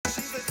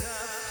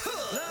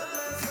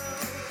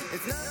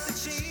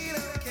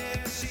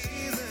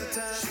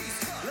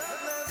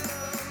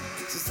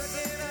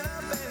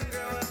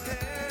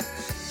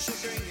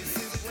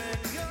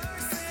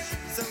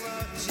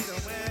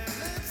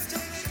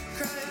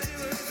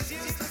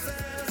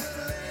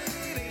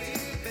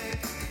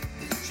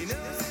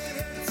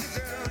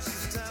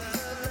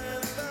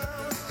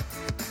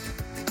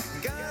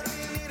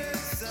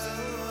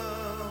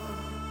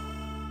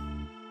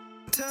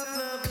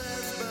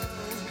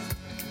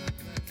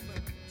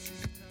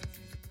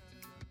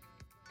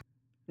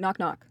Knock,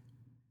 knock.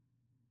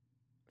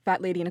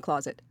 Fat lady in a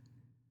closet.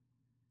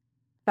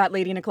 Fat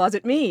lady in a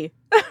closet, me.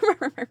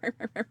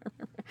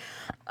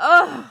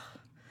 Oh,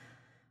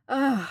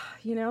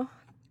 you know,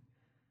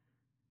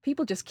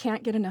 people just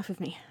can't get enough of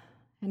me.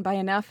 And by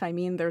enough, I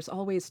mean there's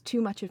always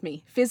too much of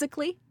me.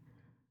 Physically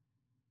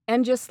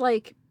and just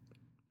like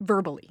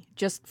verbally.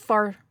 Just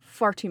far,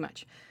 far too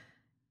much.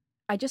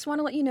 I just want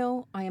to let you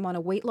know I am on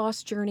a weight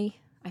loss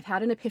journey. I've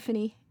had an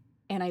epiphany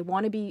and I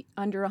want to be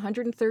under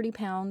 130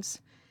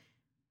 pounds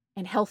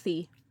and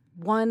healthy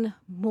one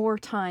more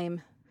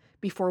time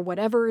before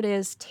whatever it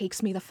is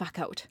takes me the fuck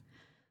out.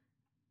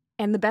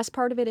 And the best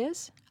part of it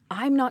is,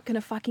 I'm not going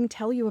to fucking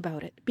tell you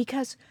about it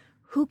because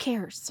who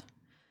cares?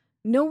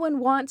 No one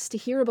wants to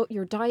hear about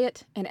your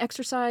diet and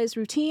exercise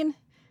routine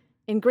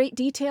in great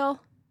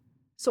detail.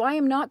 So I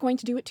am not going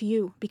to do it to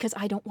you because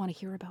I don't want to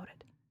hear about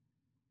it.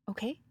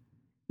 Okay?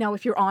 Now,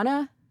 if you're on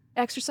a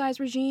exercise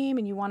regime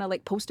and you want to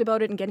like post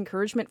about it and get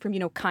encouragement from,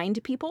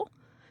 kind people,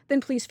 then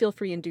please feel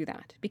free and do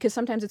that. Because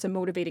sometimes it's a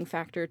motivating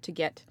factor to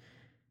get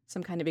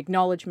some kind of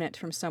acknowledgement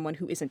from someone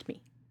who isn't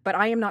me. But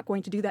I am not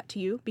going to do that to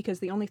you because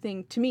the only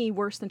thing to me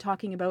worse than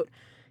talking about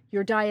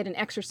your diet and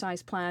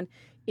exercise plan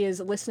is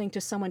listening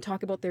to someone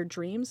talk about their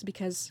dreams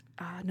because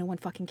no one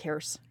fucking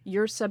cares.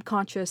 Your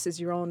subconscious is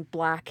your own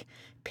black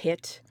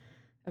pit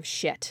of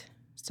shit.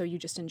 So you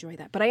just enjoy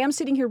that. But I am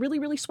sitting here really,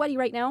 really sweaty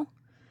right now.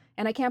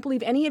 And I can't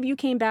believe any of you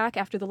came back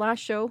after the last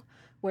show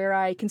where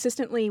I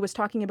consistently was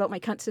talking about my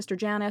cunt sister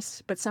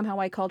Janice, but somehow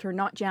I called her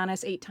not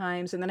Janice 8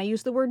 times. And then I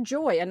used the word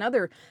joy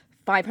another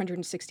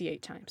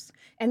 568 times.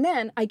 And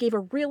then I gave a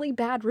really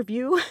bad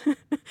review,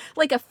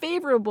 like a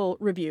favorable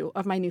review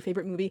of my new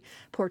favorite movie,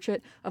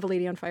 Portrait of a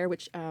Lady on Fire,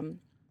 which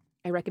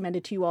I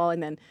recommended to you all.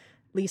 And then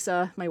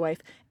Lisa, my wife,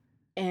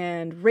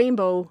 and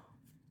Rainbow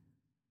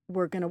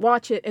were going to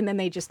watch it. And then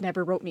they just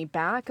never wrote me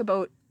back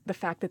about the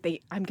fact that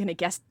I'm going to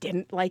guess,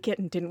 didn't like it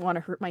and didn't want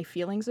to hurt my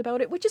feelings about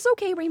it, which is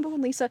okay, Rainbow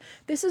and Lisa.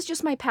 This is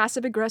just my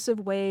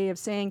passive-aggressive way of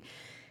saying,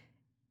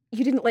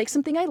 you didn't like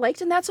something I liked,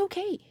 and that's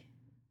okay.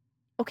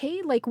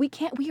 Okay? Like, we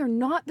are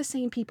not the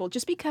same people.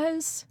 Just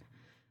because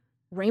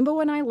Rainbow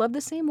and I love the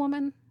same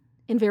woman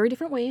in very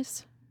different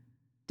ways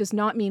does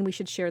not mean we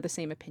should share the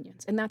same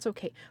opinions, and that's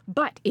okay.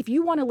 But if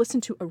you want to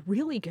listen to a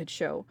really good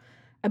show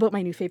about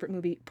my new favorite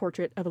movie,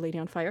 Portrait of a Lady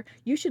on Fire,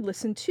 you should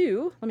listen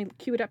to, let me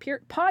cue it up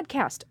here,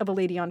 Podcast of a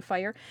Lady on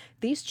Fire.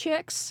 These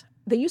chicks,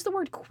 they use the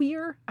word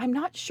queer. I'm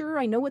not sure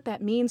I know what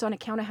that means on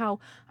account of how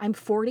I'm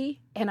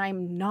 40, and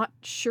I'm not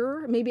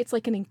sure. Maybe it's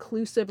like an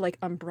inclusive, like,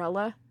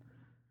 umbrella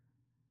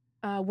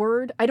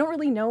word. I don't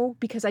really know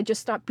because I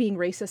just stopped being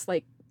racist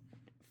like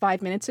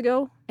 5 minutes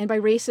ago. And by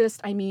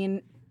racist, I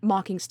mean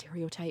mocking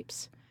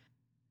stereotypes.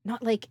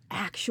 Not like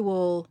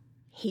actual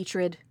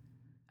hatred.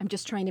 I'm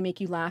just trying to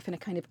make you laugh in a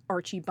kind of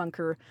Archie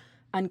Bunker,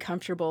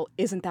 uncomfortable,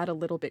 isn't that a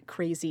little bit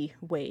crazy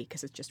way,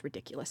 because it's just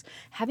ridiculous.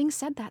 Having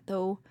said that,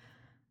 though,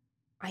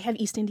 I have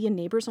East Indian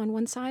neighbors on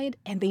one side,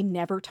 and they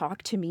never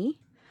talk to me.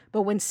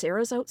 But when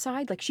Sarah's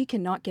outside, like, she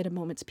cannot get a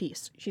moment's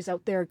peace. She's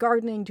out there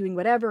gardening, doing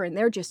whatever, and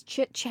they're just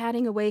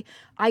chit-chatting away.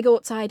 I go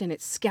outside, and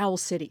it's Scowl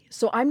City.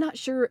 So I'm not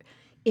sure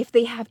if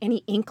they have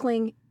any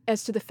inkling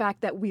as to the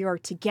fact that we are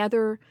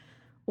together,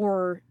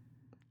 or...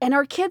 And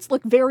our kids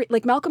look very,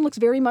 like, Malcolm looks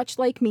very much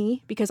like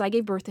me because I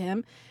gave birth to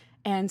him.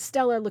 And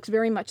Stella looks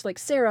very much like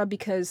Sarah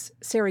because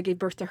Sarah gave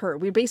birth to her.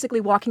 We're basically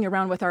walking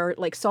around with our,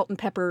 like, salt and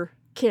pepper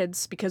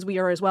kids because we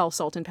are as well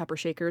salt and pepper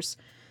shakers.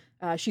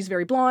 She's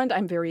very blonde.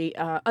 I'm very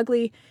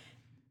ugly.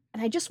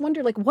 And I just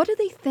wonder, like, what do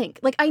they think?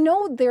 Like, I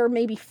know they're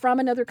maybe from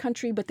another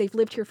country, but they've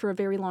lived here for a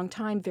very long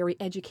time, very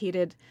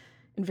educated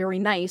and very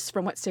nice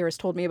from what Sarah's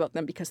told me about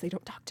them because they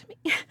don't talk to me.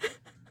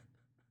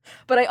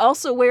 But I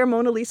also wear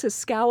Mona Lisa's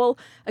scowl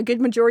a good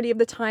majority of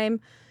the time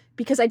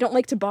because I don't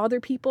like to bother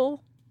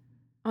people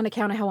on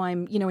account of how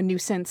I'm, a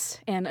nuisance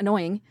and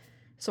annoying.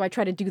 So I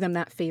try to do them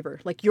that favor.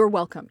 Like, you're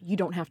welcome. You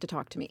don't have to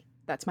talk to me.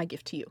 That's my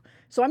gift to you.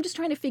 So I'm just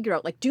trying to figure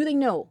out, like, do they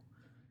know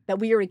that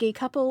we are a gay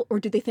couple? Or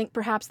do they think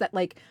perhaps that,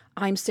 like,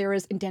 I'm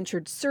Sarah's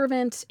indentured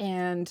servant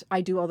and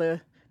I do all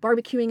the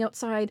barbecuing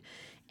outside?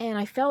 And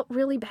I felt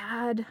really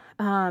bad.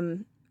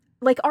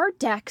 Like, our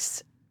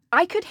decks...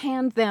 I could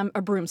hand them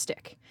a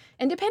broomstick.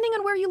 And depending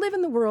on where you live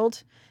in the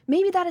world,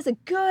 maybe that is a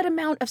good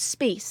amount of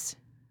space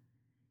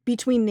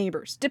between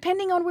neighbors,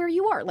 depending on where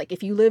you are. Like,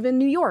 if you live in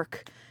New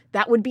York,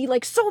 that would be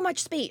like so much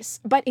space.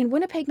 But in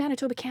Winnipeg,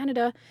 Manitoba,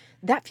 Canada,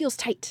 that feels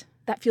tight.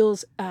 That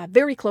feels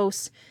very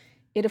close.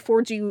 It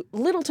affords you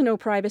little to no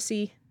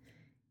privacy.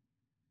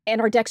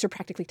 And our decks are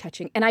practically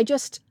touching. And I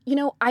just,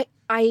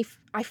 I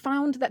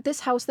found that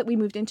this house that we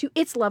moved into,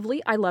 it's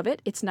lovely. I love it.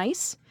 It's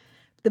nice.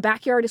 The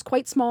backyard is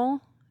quite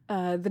small.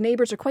 The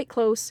neighbors are quite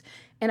close,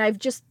 and I've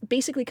just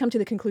basically come to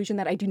the conclusion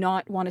that I do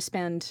not want to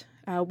spend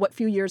what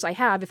few years I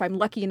have, if I'm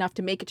lucky enough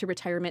to make it to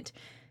retirement,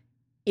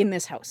 in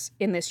this house,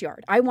 in this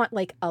yard. I want,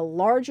 like, a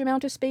large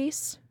amount of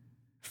space,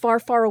 far,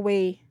 far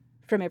away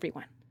from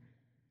everyone.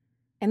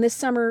 And this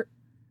summer,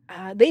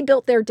 they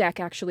built their deck,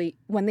 actually,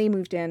 when they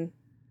moved in,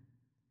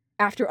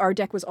 after our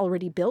deck was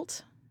already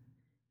built,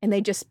 and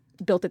they just,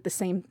 built at the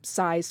same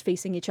size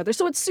facing each other.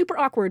 So it's super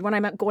awkward when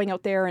I'm going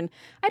out there, and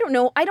I don't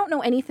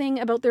know anything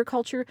about their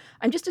culture.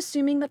 I'm just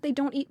assuming that they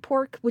don't eat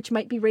pork, which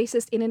might be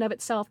racist in and of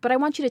itself, but I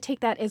want you to take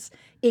that as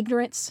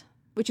ignorance,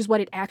 which is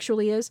what it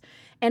actually is.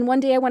 And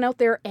one day I went out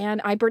there and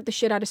I burnt the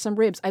shit out of some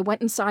ribs. I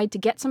went inside to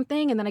get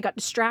something and then I got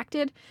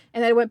distracted,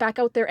 and then I went back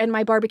out there and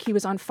my barbecue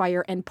was on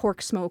fire and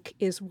pork smoke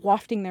is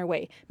wafting their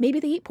way. Maybe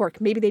they eat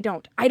pork, maybe they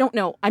don't. I don't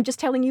know. I'm just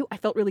telling you, I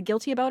felt really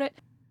guilty about it.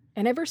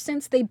 And ever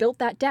since they built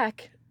that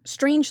deck,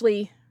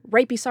 strangely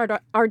right beside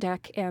our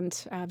deck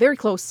and very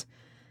close,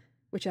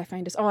 which I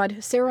find is odd,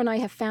 Sarah and I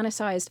have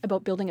fantasized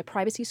about building a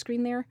privacy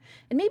screen there.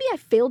 And maybe I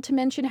failed to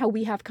mention how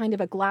we have kind of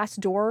a glass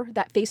door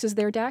that faces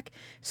their deck.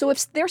 So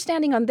if they're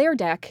standing on their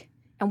deck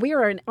and we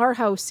are in our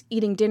house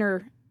eating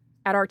dinner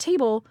at our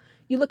table,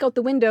 you look out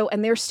the window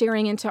and they're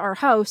staring into our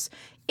house,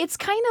 it's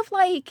kind of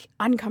like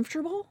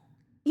uncomfortable.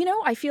 You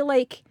know, I feel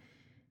like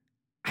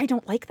I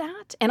don't like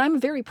that. And I'm a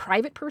very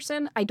private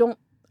person. I don't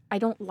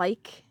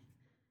like,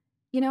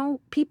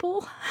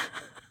 people.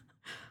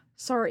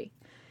 Sorry.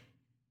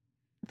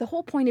 The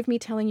whole point of me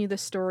telling you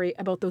this story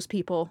about those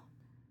people,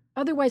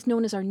 otherwise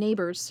known as our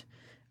neighbors,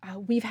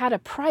 we've had a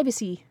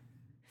privacy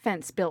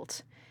fence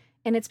built,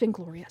 and it's been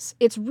glorious.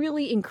 It's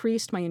really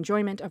increased my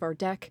enjoyment of our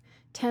deck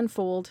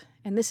tenfold,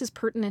 and this is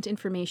pertinent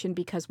information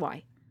because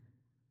why?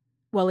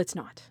 Well, it's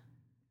not.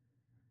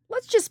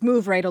 Let's just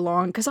move right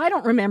along, because I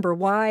don't remember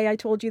why I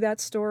told you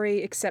that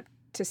story, except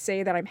to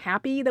say that I'm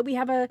happy that we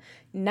have a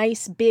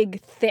nice,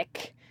 big,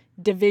 thick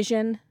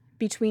division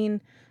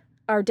between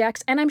our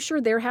decks, and I'm sure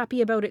they're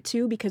happy about it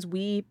too, because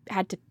we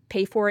had to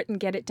pay for it and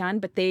get it done,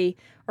 but they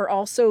are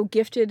also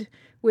gifted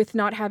with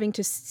not having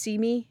to see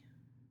me.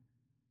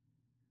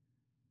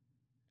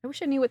 I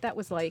wish I knew what that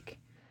was like.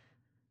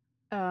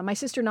 My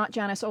sister, not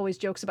Janice, always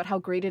jokes about how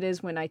great it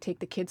is when I take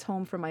the kids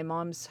home from my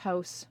mom's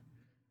house.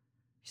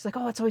 She's like,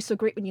 oh, it's always so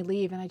great when you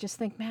leave. And I just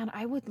think, man,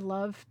 I would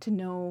love to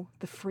know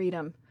the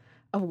freedom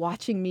of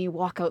watching me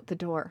walk out the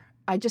door.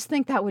 I just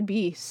think that would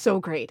be so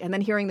great. And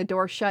then hearing the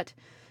door shut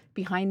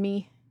behind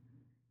me,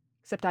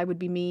 except I would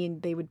be me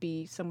and they would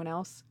be someone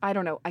else. I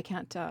don't know. I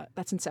can't,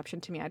 that's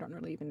Inception to me. I don't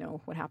really even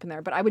know what happened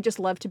there. But I would just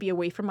love to be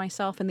away from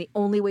myself. And the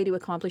only way to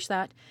accomplish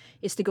that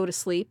is to go to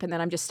sleep. And then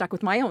I'm just stuck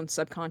with my own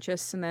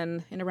subconscious. And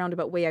then in a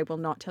roundabout way, I will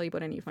not tell you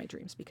about any of my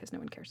dreams because no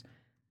one cares.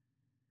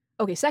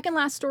 Okay, second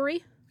last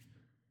story.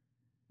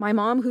 My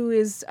mom, who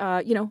is,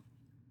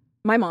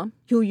 my mom,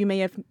 who you may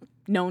have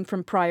known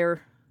from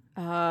prior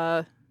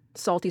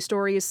salty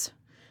stories,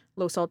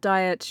 low salt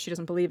diet, she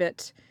doesn't believe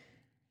it,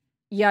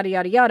 yada,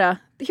 yada,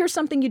 yada. Here's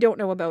something you don't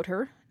know about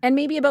her, and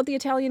maybe about the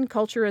Italian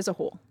culture as a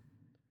whole.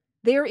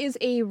 There is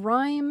a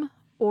rhyme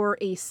or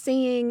a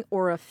saying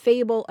or a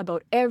fable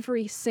about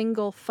every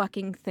single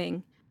fucking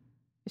thing.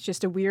 It's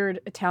just a weird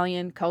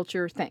Italian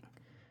culture thing.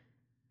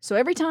 So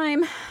every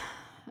time,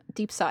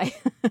 deep sigh,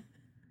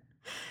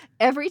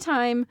 every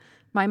time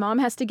my mom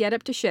has to get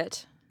up to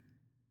shit,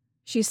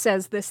 she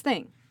says this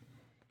thing.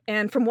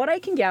 And from what I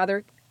can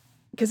gather,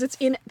 because it's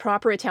in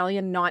proper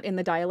Italian, not in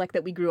the dialect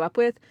that we grew up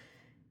with,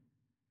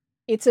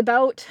 it's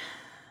about,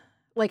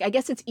 I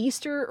guess it's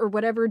Easter or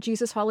whatever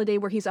Jesus holiday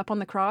where he's up on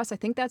the cross. I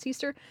think that's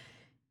Easter.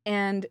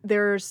 And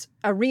there's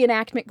a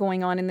reenactment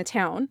going on in the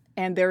town,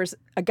 and there's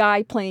a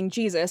guy playing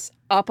Jesus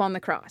up on the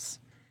cross.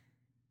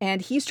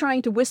 And he's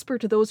trying to whisper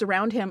to those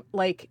around him,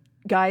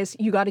 guys,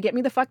 you got to get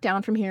me the fuck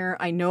down from here.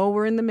 I know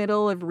we're in the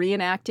middle of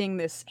reenacting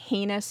this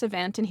heinous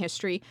event in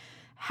history.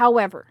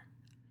 However,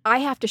 I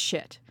have to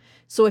shit.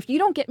 So if you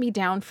don't get me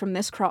down from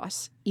this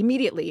cross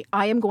immediately,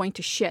 I am going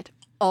to shit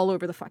all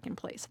over the fucking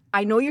place.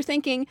 I know you're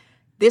thinking,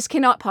 this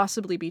cannot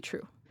possibly be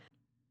true.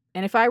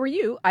 And if I were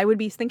you, I would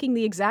be thinking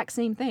the exact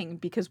same thing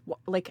because,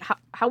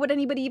 how would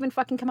anybody even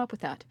fucking come up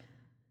with that?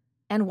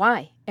 And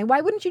why? And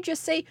why wouldn't you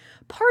just say,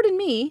 pardon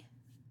me,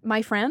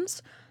 my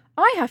friends,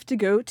 I have to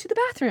go to the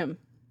bathroom.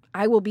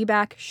 I will be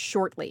back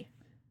shortly.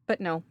 But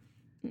no.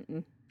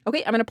 Mm-mm.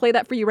 Okay, I'm going to play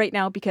that for you right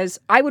now because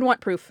I would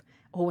want proof.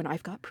 Oh, and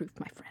I've got proof,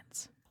 my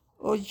friends.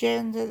 O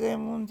gente de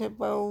Monte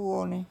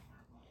Paone,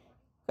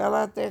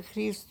 calate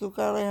Cristo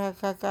cale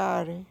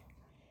cacare,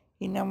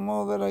 in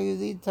amore la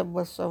Judita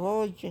bassa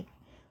voce,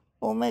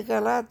 o me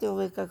calate o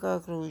ve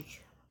cruce.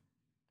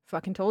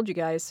 Fucking told you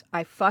guys.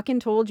 I fucking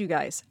told you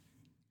guys.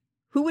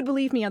 Who would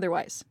believe me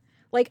otherwise?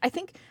 I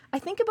think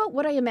about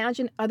what I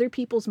imagine other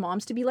people's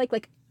moms to be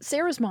like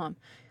Sarah's mom.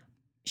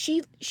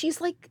 She's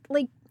like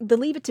the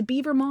Leave It to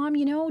Beaver mom,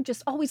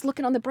 just always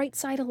looking on the bright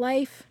side of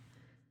life,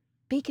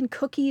 baking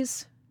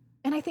cookies.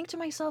 And I think to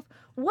myself,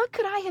 what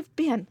could I have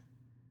been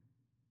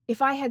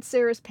if I had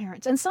Sarah's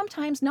parents? And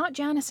sometimes, not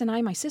Janice and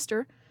I, my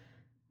sister,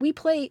 we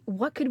play,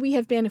 what could we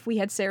have been if we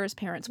had Sarah's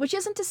parents? Which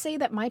isn't to say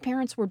that my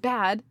parents were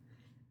bad.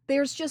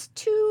 There's just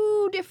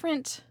two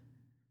different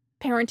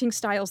parenting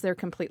styles there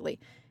completely.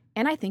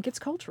 And I think it's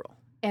cultural.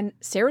 And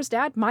Sarah's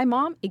dad, my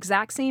mom,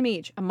 exact same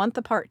age, a month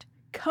apart.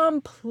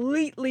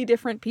 Completely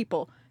different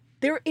people.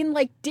 They're in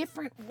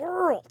different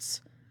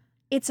worlds.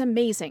 It's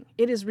amazing.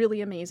 It is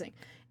really amazing.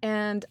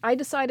 And I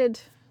decided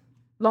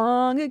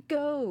long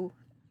ago,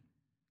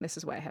 this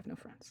is why I have no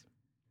friends.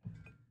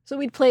 So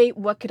we'd play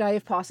What Could I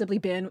Have Possibly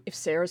Been if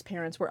Sarah's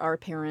parents were our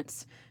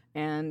parents.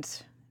 And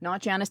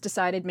not Janice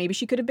decided maybe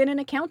she could have been an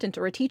accountant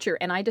or a teacher.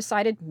 And I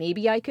decided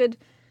maybe I could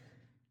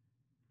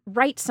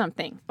write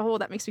something. Oh,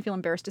 that makes me feel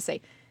embarrassed to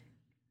say.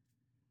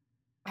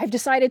 I've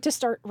decided to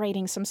start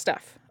writing some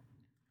stuff.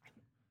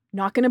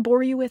 Not going to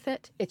bore you with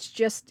it. It's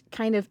just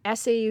kind of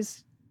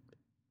essays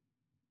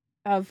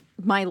of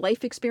my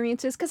life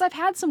experiences because I've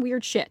had some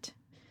weird shit.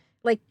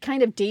 Like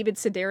kind of David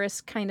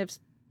Sedaris kind of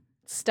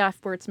stuff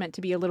where it's meant to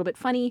be a little bit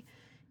funny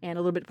and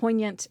a little bit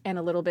poignant and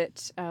a little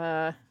bit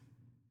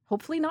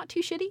hopefully not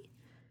too shitty.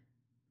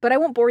 But I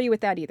won't bore you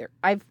with that either.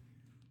 I've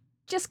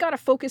just got to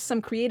focus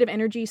some creative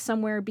energy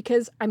somewhere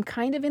because I'm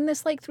kind of in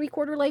this like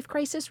 3/4 life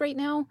crisis right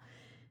now.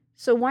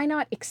 So why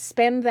not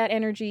expend that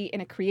energy in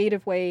a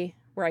creative way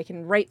where I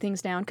can write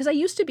things down? Because I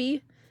used to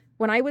be,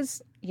 when I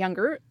was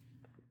younger,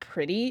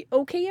 pretty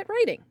okay at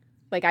writing.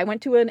 Like I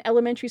went to an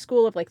elementary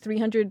school of like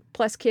 300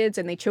 plus kids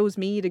and they chose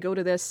me to go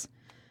to this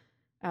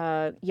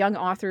young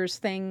authors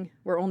thing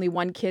where only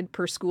one kid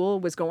per school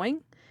was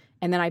going.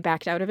 And then I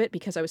backed out of it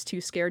because I was too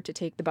scared to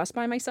take the bus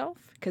by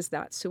myself because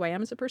that's who I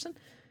am as a person.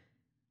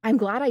 I'm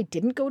glad I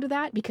didn't go to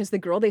that because the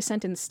girl they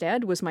sent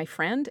instead was my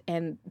friend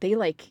and they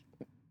like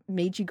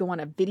made you go on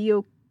a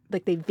video,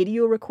 like they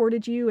video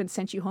recorded you and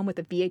sent you home with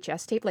a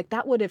VHS tape. Like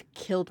that would have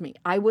killed me.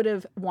 I would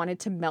have wanted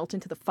to melt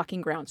into the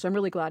fucking ground. So I'm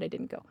really glad I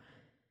didn't go.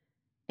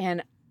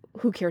 And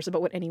who cares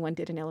about what anyone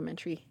did in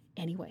elementary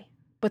anyway?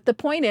 But the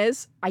point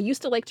is, I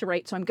used to like to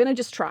write, so I'm going to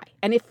just try.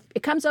 And if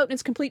it comes out and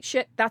it's complete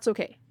shit, that's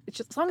okay. It's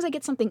just as long as I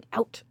get something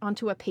out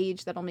onto a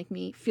page that'll make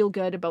me feel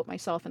good about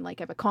myself and like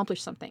I've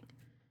accomplished something.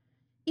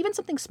 Even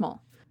something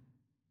small.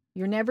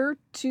 You're never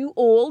too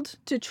old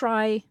to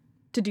try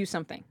to do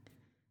something.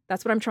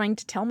 That's what I'm trying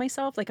to tell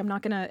myself. Like I'm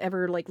not going to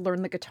ever like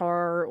learn the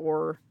guitar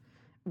or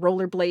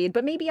rollerblade,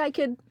 but maybe I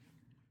could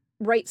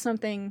write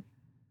something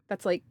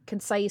that's like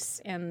concise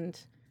and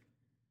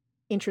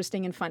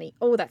interesting and funny.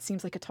 Oh, that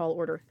seems like a tall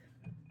order.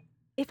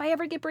 If I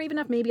ever get brave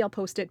enough, maybe I'll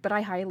post it, but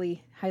I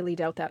highly, highly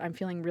doubt that. I'm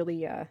feeling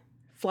really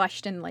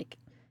flushed and like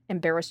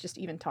embarrassed just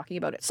even talking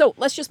about it. So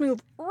let's just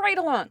move right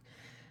along.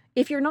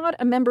 If you're not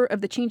a member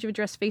of the Change of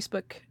Address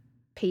Facebook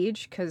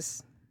page,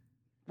 because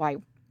why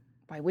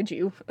would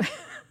you?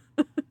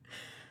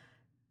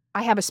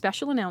 I have a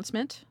special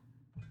announcement.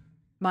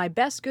 My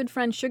best good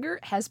friend Sugar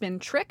has been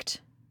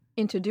tricked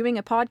into doing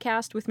a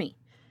podcast with me.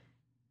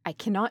 I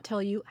cannot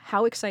tell you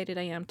how excited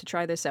I am to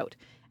try this out.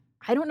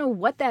 I don't know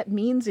what that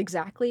means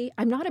exactly.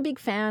 I'm not a big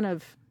fan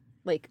of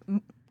like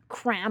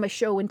cram a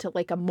show into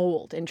like a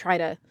mold and try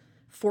to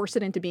force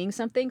it into being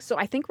something. So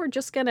I think we're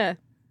just gonna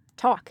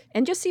talk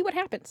and just see what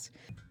happens.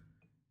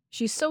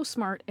 She's so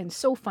smart and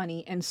so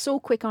funny and so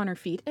quick on her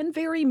feet and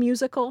very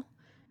musical.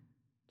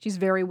 She's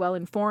very well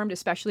informed,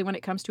 especially when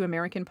it comes to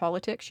American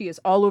politics. She is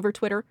all over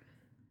Twitter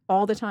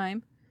all the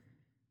time.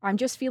 I'm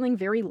just feeling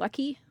very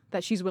lucky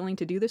that she's willing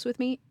to do this with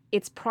me.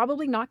 It's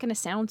probably not going to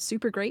sound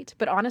super great,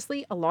 but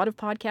honestly, a lot of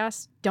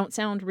podcasts don't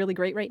sound really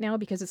great right now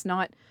because it's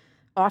not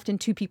often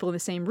two people in the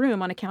same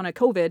room on account of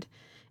COVID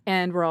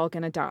and we're all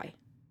going to die.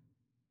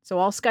 So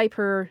I'll Skype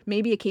her.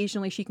 Maybe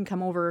occasionally she can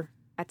come over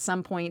at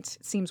some point.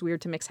 It seems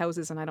weird to mix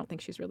houses and I don't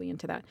think she's really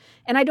into that.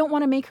 And I don't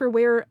want to make her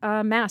wear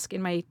a mask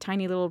in my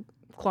tiny little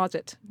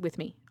closet with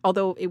me.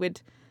 Although it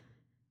would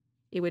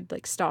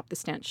like stop the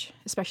stench,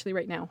 especially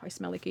right now. I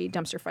smell like a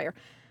dumpster fire.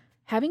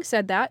 Having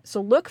said that, so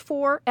look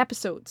for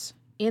episodes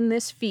in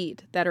this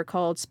feed that are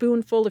called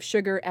Spoonful of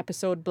Sugar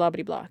episode blah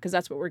blah blah, because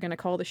that's what we're going to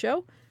call the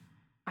show.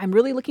 I'm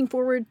really looking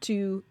forward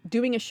to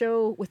doing a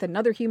show with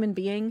another human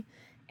being.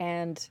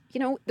 And, you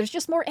know, there's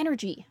just more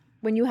energy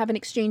when you have an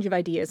exchange of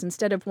ideas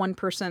instead of one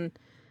person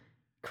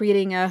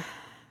creating a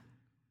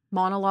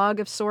monologue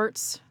of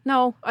sorts.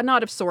 No,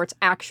 not of sorts,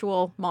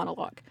 actual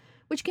monologue,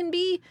 which can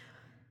be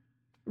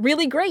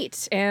really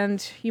great.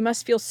 And you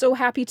must feel so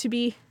happy to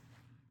be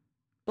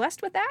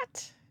blessed with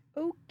that.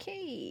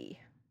 Okay.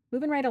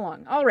 Moving right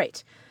along. All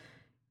right.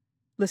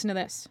 Listen to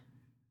this.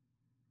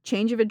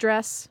 Change of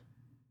address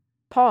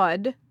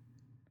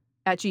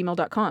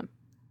pod@gmail.com.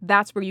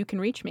 That's where you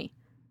can reach me.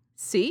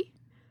 See?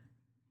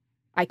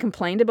 I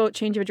complained about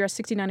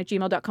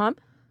changeofaddress69@gmail.com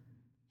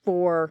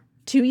for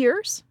 2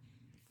 years.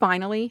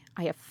 Finally,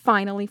 I have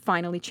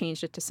finally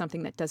changed it to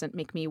something that doesn't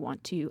make me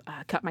want to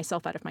cut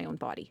myself out of my own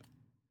body.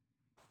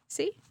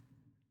 See?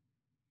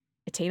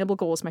 Attainable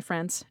goals, my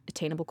friends.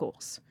 Attainable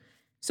goals.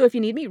 So if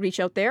you need me, reach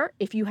out there.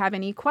 If you have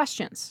any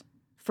questions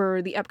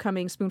for the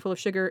upcoming Spoonful of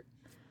Sugar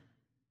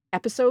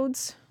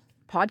episodes,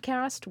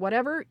 podcast,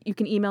 whatever, you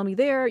can email me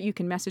there. You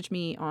can message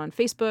me on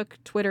Facebook,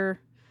 Twitter.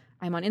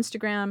 I'm on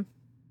Instagram.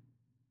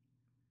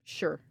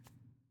 Sure.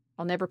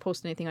 I'll never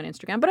post anything on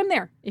Instagram, but I'm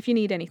there if you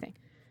need anything.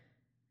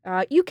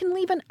 You can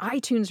leave an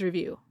iTunes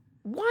review.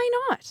 Why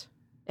not?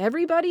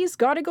 Everybody's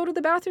got to go to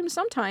the bathroom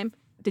sometime.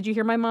 Did you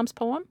hear my mom's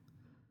poem?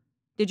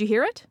 Did you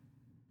hear it?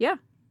 Yeah.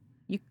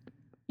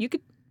 You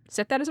could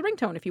set that as a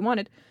ringtone if you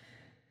wanted.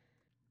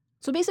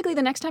 So basically,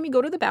 the next time you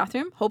go to the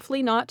bathroom,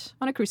 hopefully not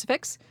on a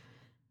crucifix,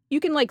 You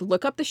can like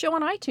look up the show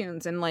on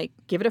iTunes and like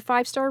give it a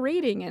 5-star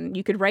rating, and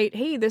you could write,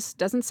 hey, this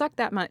doesn't suck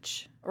that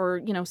much,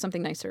 or, you know,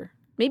 something nicer.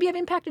 Maybe I've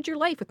impacted your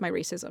life with my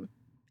racism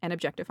and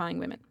objectifying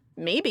women.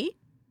 Maybe.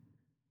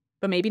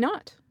 But maybe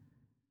not.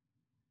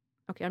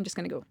 Okay, I'm just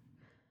going to go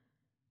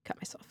cut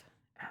myself.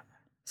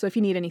 So if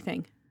you need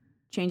anything,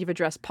 change of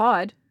address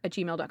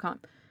pod@gmail.com.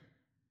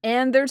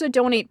 And there's a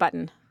donate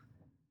button,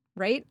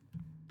 right?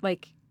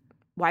 Like,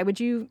 why would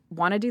you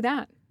want to do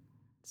that?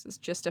 This is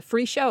just a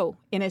free show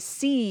in a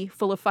sea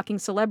full of fucking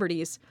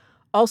celebrities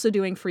also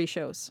doing free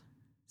shows.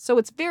 So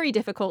it's very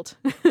difficult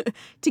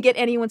to get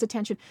anyone's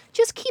attention.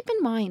 Just keep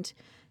in mind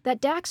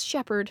that Dax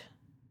Shepard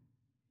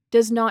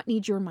does not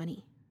need your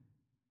money.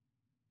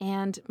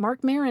 And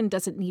Mark Maron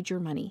doesn't need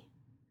your money.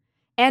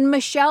 And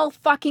Michelle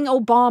fucking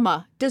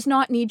Obama does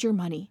not need your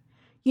money.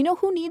 You know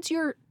who needs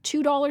your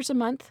 $2 a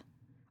month?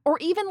 Or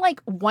even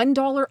like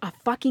 $1 a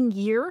fucking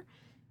year?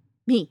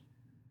 Me.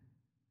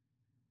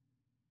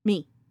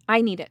 Me.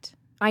 I need it.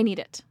 I need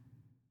it.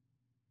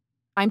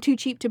 I'm too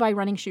cheap to buy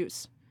running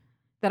shoes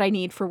that I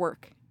need for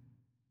work,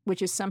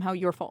 which is somehow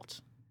your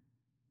fault.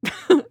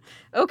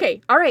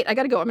 Okay. All right. I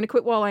got to go. I'm going to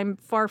quit while I'm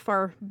far,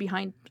 far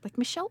behind. Like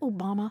Michelle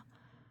Obama.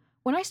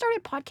 When I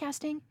started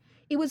podcasting,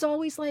 it was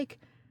always like,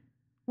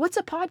 what's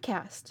a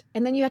podcast?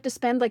 And then you have to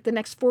spend like the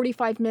next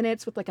 45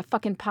 minutes with like a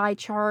fucking pie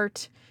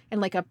chart and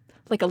like a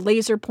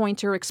laser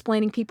pointer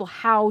explaining people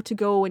how to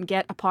go and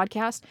get a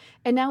podcast.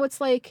 And now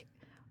it's like,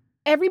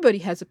 everybody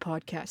has a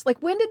podcast.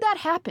 Like, when did that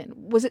happen?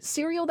 Was it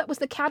Serial that was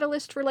the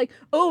catalyst for like,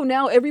 oh,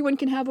 now everyone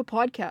can have a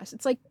podcast?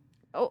 It's like,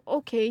 oh,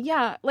 okay,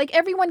 yeah, like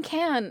everyone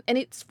can. And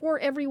it's for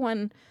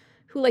everyone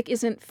who like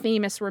isn't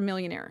famous or a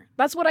millionaire.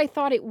 That's what I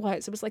thought it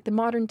was. It was like the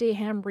modern day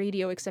ham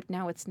radio, except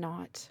now it's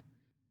not.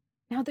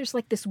 Now there's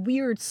like this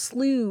weird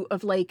slew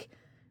of like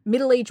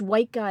middle-aged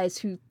white guys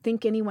who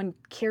think anyone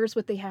cares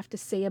what they have to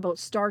say about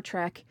Star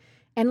Trek.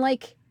 And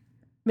like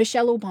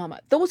Michelle Obama.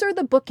 Those are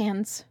the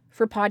bookends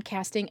for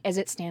podcasting as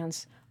it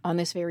stands on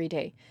this very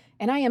day.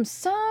 And I am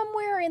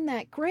somewhere in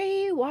that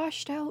gray,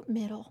 washed out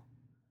middle.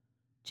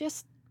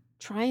 Just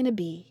trying to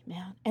be,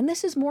 man. And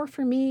this is more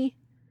for me,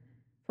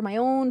 for my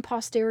own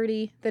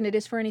posterity, than it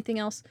is for anything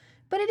else.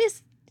 But it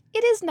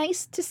is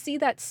nice to see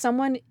that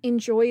someone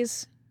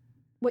enjoys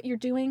what you're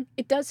doing.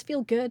 It does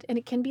feel good, and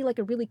it can be like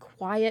a really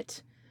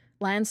quiet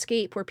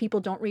landscape where people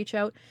don't reach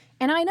out.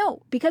 And I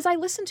know, because I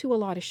listen to a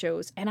lot of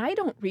shows, and I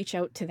don't reach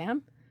out to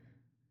them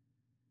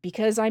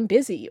because I'm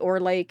busy, or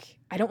like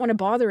I don't want to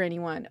bother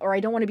anyone, or I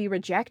don't want to be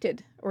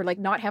rejected, or like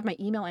not have my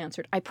email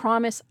answered. I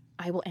promise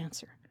I will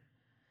answer.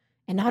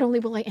 And not only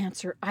will I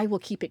answer, I will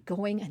keep it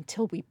going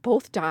until we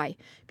both die.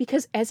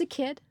 Because as a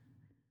kid,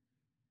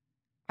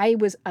 I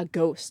was a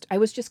ghost. I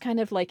was just kind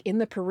of like in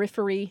the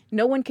periphery.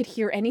 No one could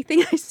hear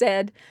anything I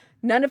said.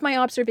 None of my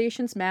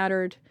observations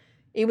mattered.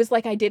 It was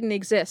like I didn't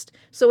exist.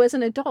 So as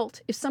an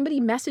adult, if somebody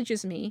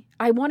messages me,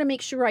 I want to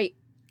make sure I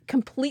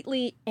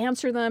completely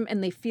answer them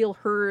and they feel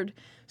heard.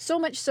 So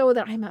much so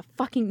that I'm a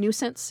fucking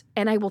nuisance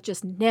and I will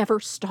just never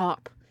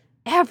stop.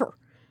 Ever.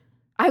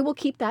 I will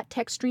keep that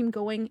text stream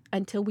going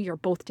until we are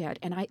both dead,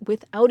 and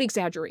without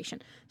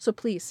exaggeration. So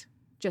please,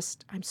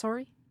 just, I'm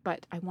sorry,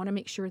 but I want to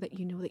make sure that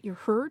you know that you're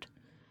heard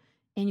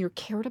and you're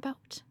cared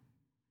about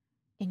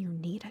and you're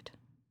needed.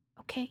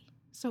 Okay?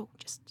 So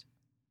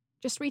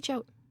just reach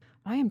out.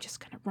 I am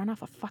just going to run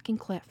off a fucking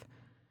cliff.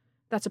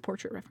 That's a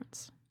Portrait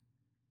reference.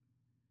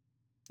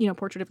 You know,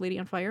 Portrait of Lady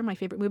on Fire, my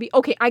favorite movie.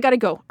 Okay, I gotta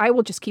go. I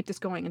will just keep this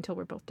going until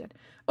we're both dead.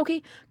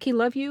 Okay,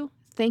 love you.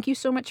 Thank you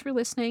so much for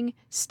listening.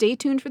 Stay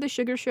tuned for the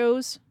sugar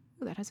shows.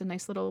 Oh, that has a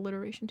nice little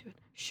alliteration to it.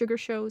 Sugar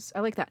shows. I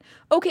like that.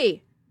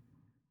 Okay.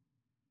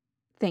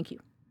 Thank you,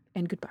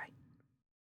 and goodbye.